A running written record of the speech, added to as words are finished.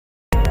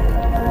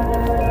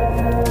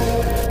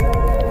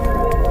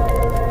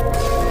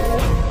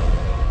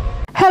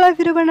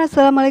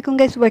Assalamualaikum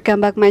guys,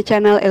 welcome back my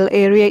channel.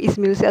 Area is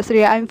Lusi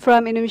Alsurya. I'm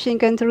from Indonesian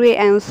country,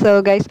 and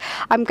so guys,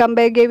 I'm come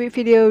back again with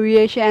video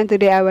reaction, and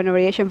today I want a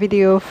reaction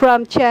video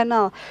from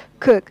channel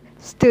Cook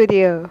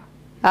Studio.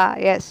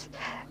 Yes,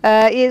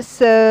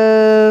 it's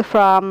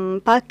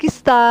from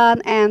Pakistan,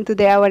 and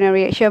today I want a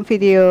reaction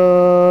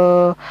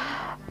video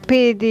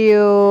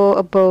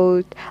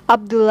about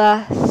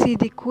Abdullah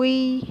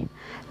Siddiqui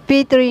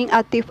featuring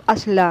Atif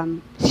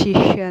Aslam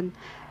session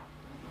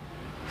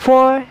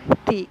for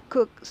the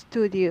Cook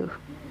Studio.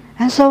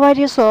 And so why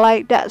do you so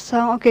like that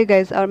song? Okay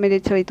guys, I'm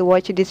immediately to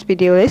watch this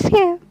video. Let's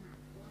hear.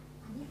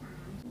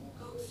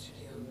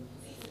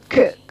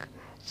 Cook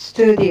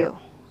Studio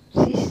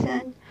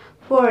Season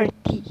 40.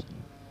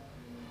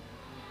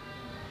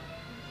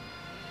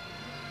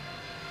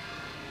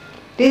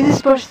 This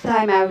is first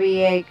time I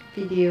react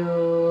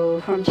video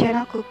from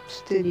channel Cook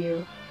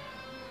Studio.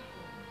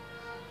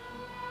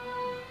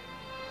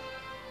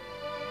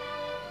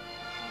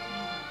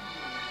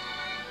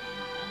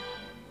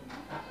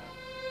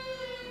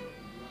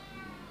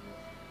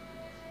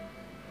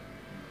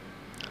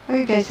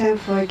 Okay guys, don't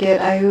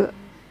forget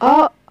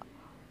oh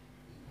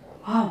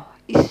wow,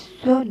 it's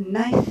so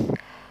nice.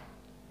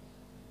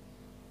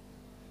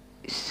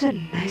 It's so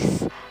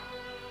nice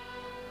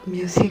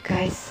music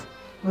guys,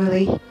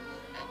 really.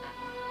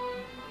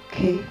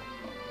 Okay.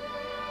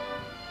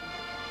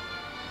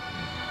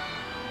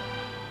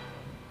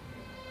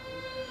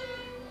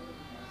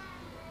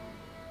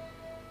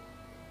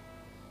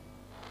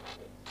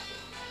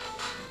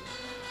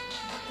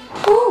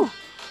 Oh,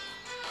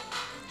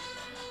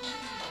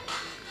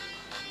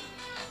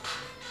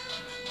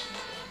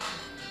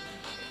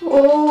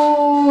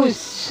 oh,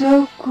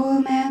 so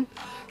cool, man.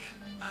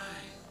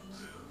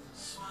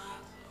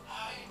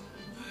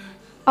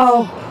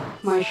 Oh,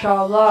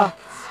 mashallah.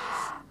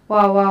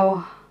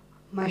 Wow,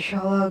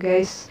 mashallah,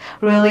 guys.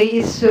 Really,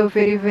 it's so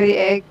very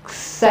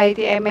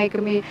exciting and make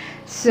me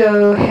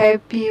so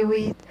happy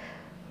with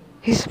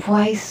his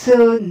voice,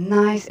 so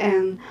nice,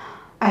 and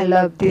I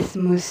love this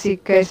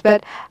music, guys.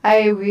 But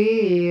I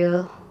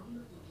will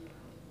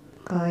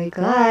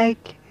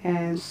like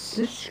and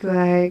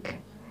subscribe.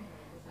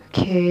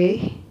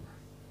 Okay.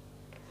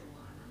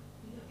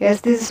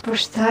 Yes, this is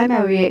first time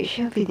I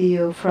reaction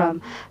video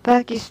from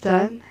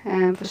Pakistan,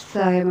 and first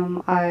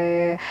time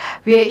I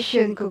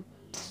reaction Cook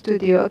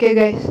Studio. Okay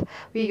guys,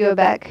 we go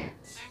back.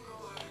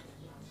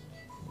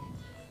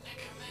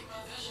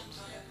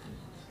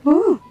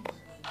 Ooh.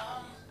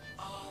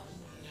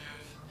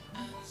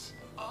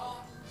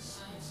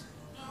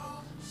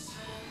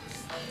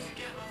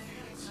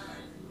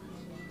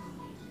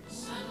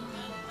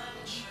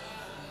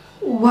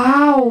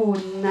 Wow,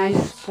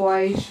 nice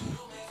voice.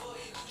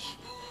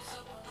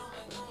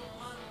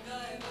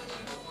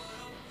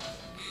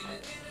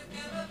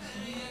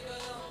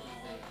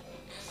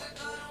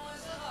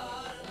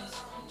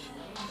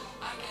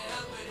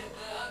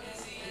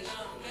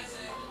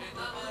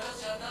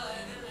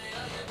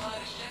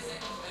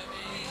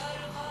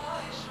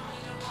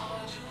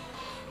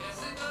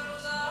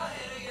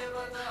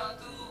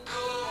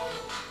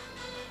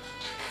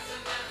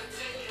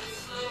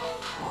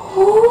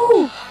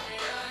 Oh,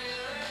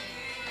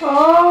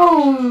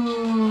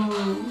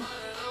 oh,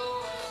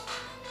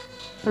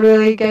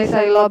 really, guys,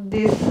 I love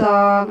this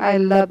song. I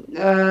love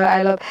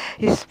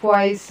his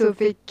voice, so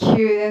very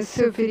cute and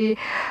so very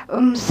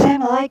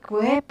same like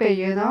rapper,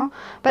 you know.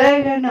 But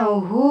I don't know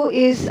who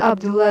is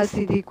Abdullah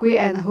Siddiqui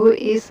and who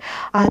is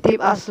Atif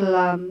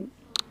Aslam.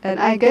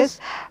 And I guess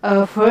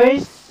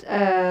first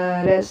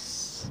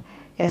that's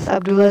yes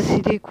Abdullah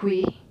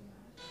Siddiqui.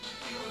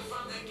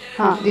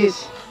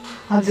 This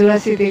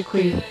Abdullah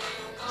Siddiqui.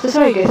 So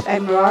sorry guys,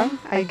 I'm wrong,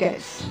 I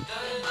guess.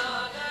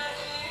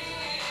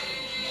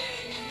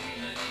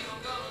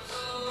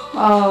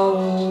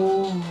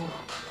 Oh.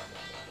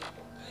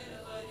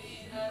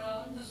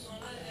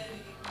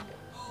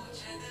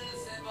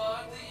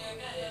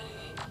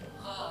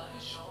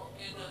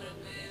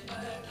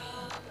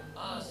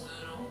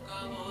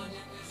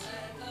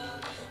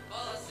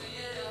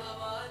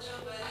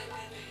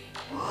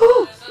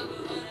 Woo.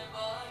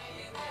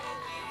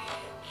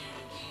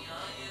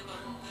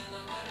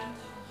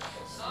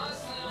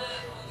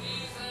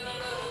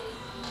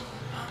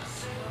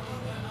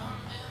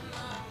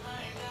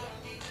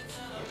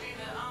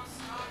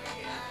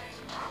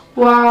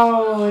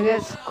 Wow,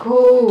 that's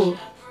cool.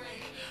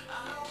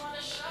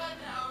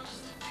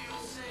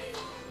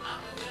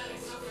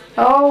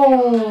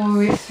 Oh,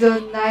 it's so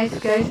nice,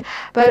 guys.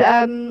 But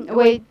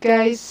wait,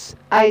 guys.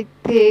 I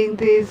think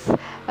this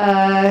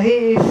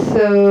he is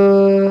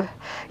so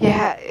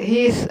yeah,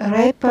 he's a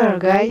rapper,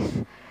 guys.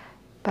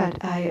 But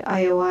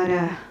I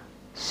wanna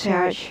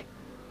search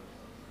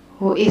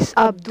who is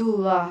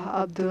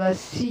Abdullah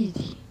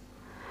Siddiqui.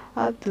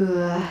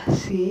 Abdullah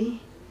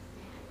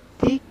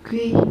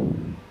Siddiqui.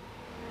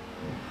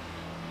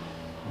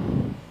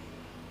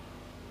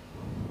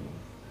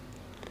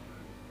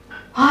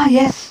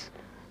 Yes.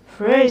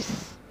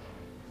 First,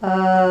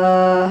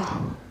 Abdullah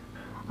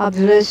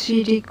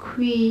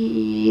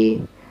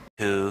Siddiqui.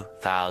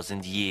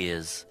 2,000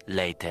 years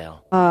later.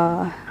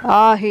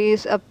 He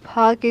is a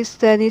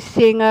Pakistani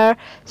singer,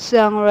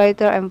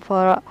 songwriter, and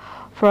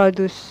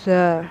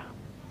producer.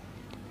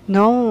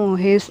 No,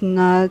 he's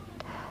not.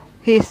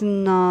 He's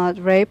not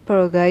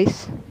rapper,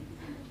 guys.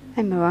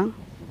 Am I wrong?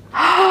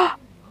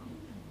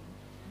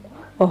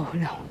 Oh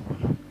no.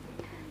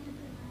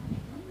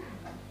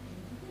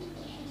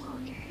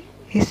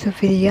 He's so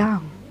very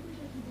young.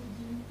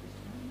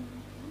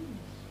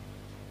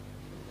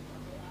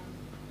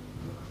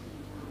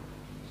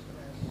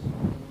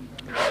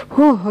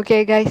 Whew,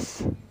 okay,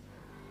 guys.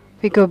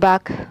 We go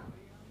back.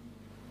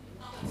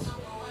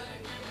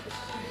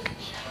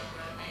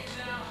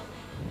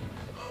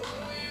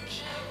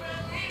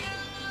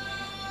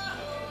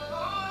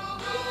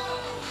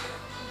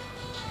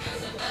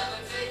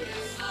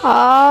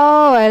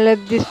 Oh, I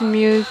love this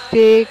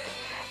music.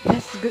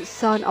 That's good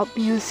sound of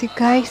music,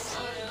 guys.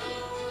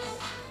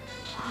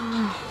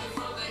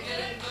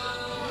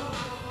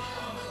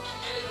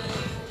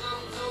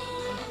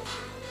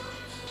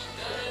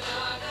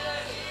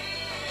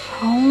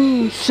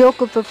 Oh, so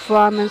good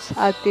performance,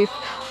 Atif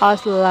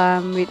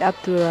Aslam with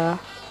Abdullah.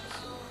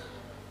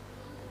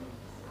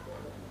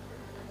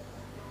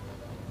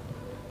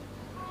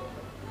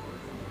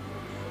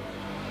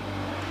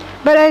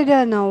 But I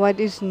don't know what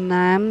is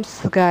names,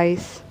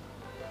 guys.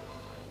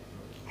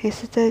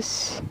 His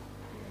is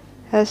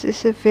as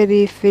is a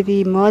very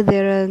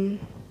modern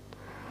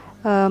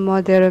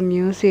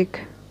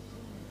music.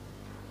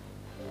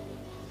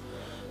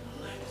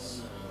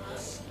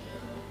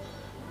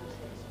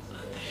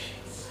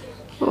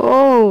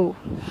 Oh,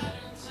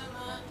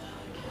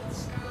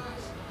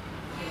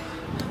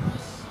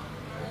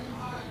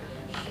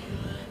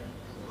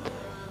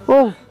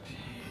 oh.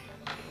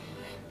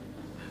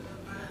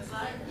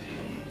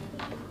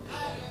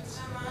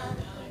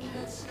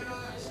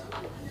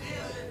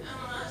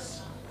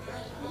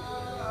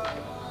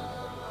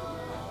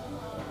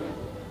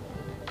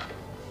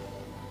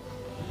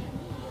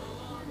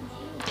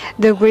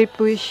 The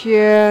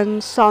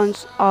Grecian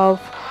sounds of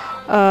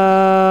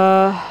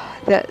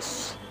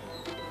this.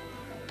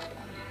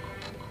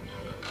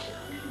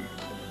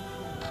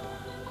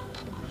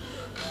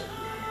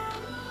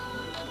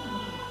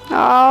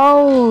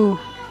 Oh,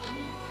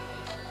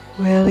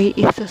 really?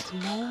 It's so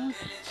smooth.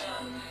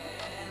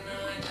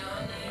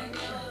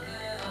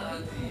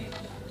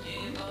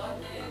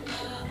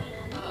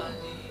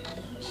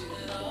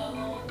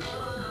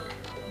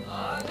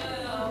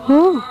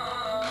 Oh,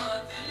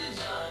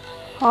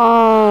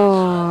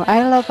 oh,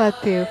 I love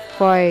Atif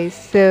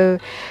voice. So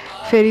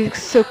very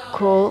so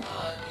cool.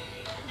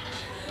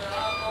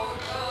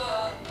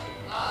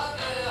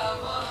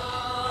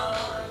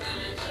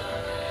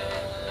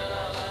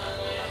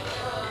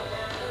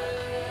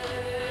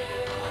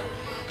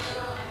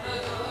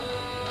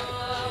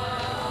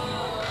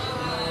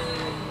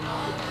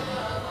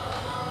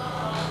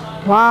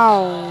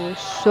 Wow,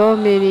 so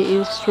many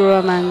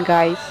instruments,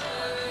 guys.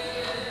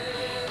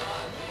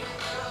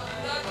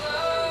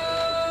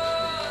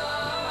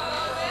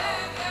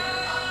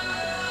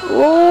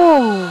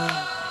 Oh,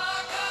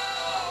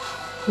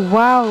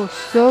 wow,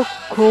 so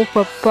cool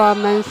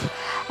performance,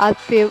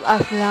 Atif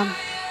Aslam.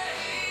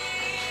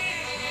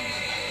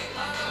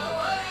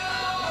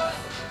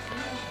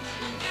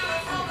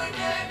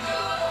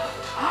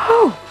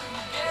 Oh,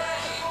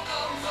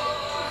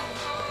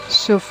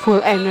 so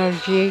full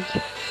energy.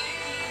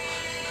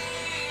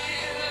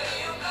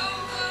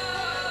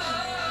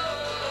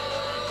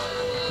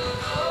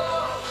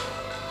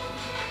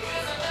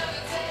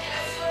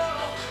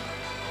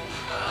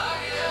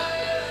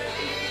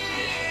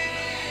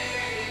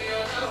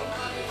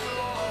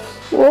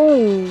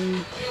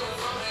 Oh,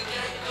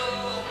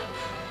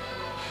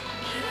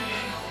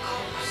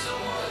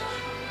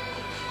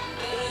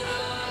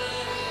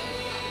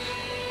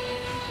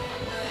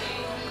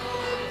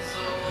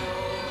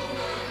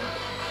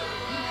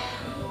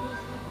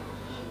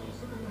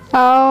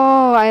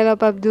 oh, I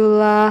love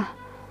Abdullah.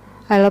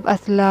 I love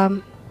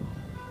Aslam.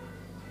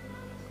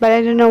 But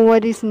I don't know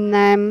what his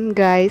name,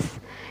 guys.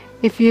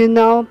 If you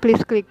know,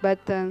 please click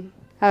button.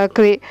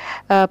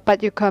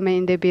 Put your comment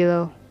in the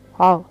below.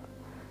 Oh,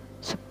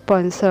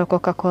 sponsor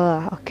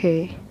Coca-Cola.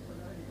 Okay.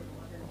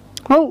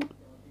 Oh,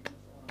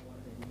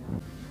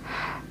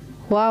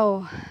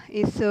 wow,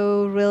 it's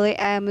a really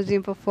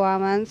amazing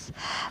performance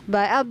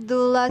by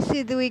Abdullah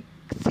Siddiqui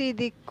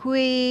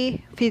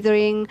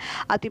featuring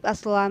Atif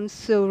Aslam.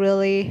 So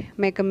really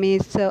make me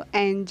so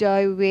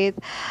enjoy with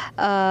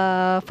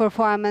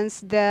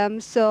performance them.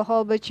 So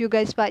how about you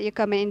guys? Put your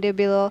comment in the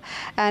below,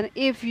 and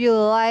if you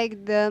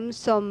like them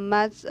so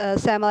much,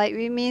 same like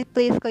with me,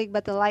 please click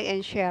button like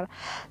and share.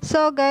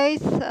 So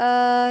guys,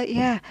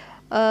 yeah,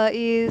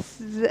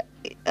 is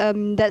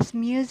that's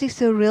music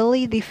so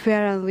really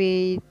different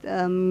with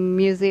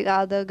music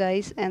other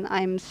guys, and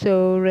I'm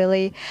so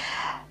really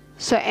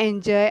so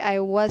enjoy. I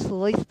was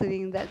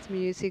listening that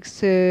music,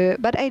 so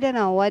but I don't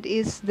know what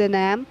is the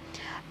name.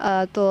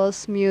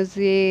 Those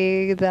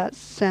music that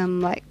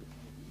sound like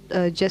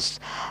just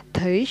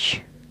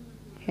touch.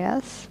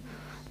 Yes,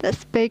 the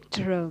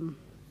spectrum.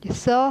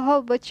 So how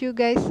about you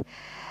guys?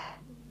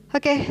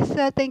 Okay,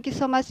 so thank you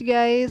so much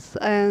guys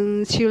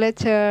and see you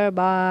later.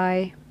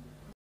 Bye.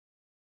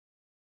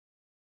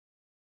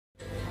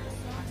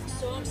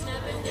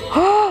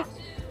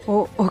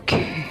 Oh,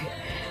 okay.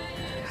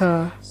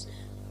 Uh,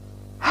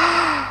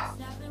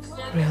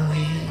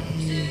 really?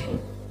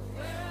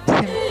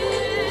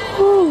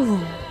 Ooh,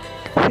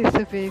 this is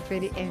a very,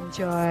 very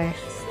enjoy.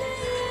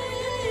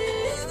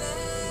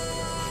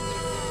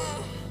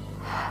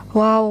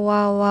 Wow,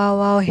 wow, wow,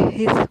 wow.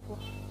 He's.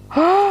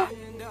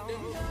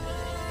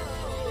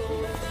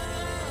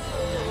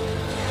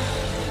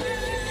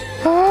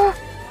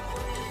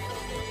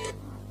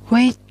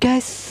 Wait,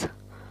 guys.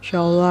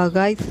 Inshallah,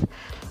 guys.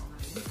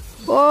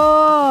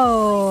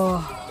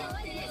 Oh,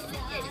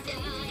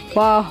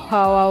 wow,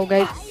 wow, wow,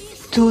 guys.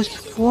 Those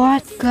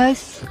what,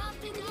 guys?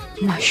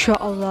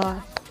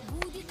 MashaAllah.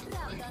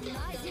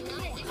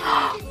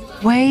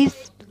 Wait.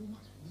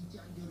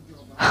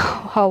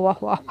 Wow, wow,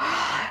 wow.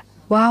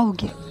 Wow,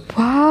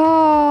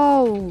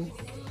 wow.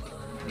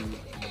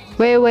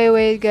 Wait, wait,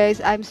 wait, guys.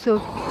 I'm so.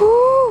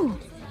 Whoo.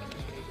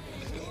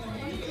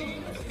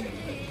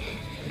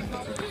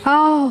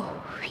 Oh,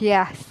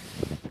 yes.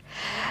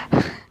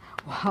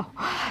 Wow.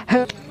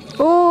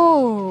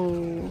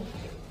 Oh,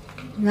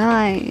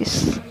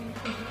 nice.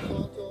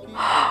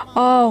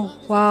 Oh,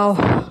 wow.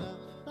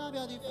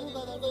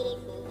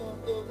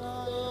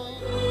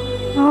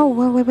 Oh,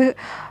 wait, wait, wait.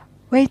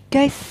 Wait,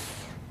 guys.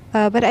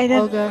 But I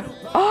don't. Okay.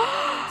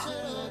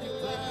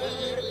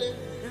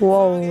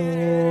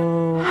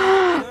 Whoa.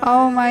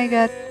 Oh my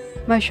god.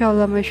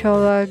 Mashallah,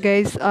 mashallah,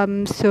 guys.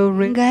 I'm so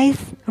guys,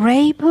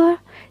 raper,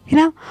 you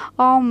know?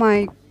 Oh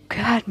my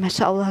god,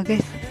 mashallah,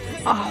 guys.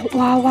 Oh,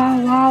 wow, wow,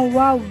 wow,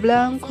 wow.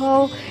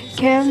 Blanco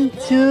can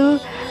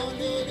do.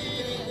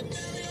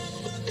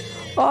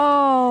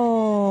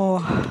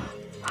 Oh.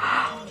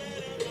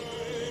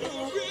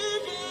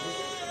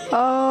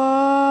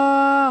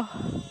 Oh.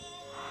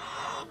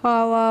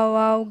 Wow, wow,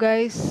 wow,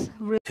 guys.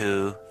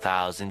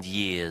 2,000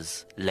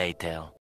 years later.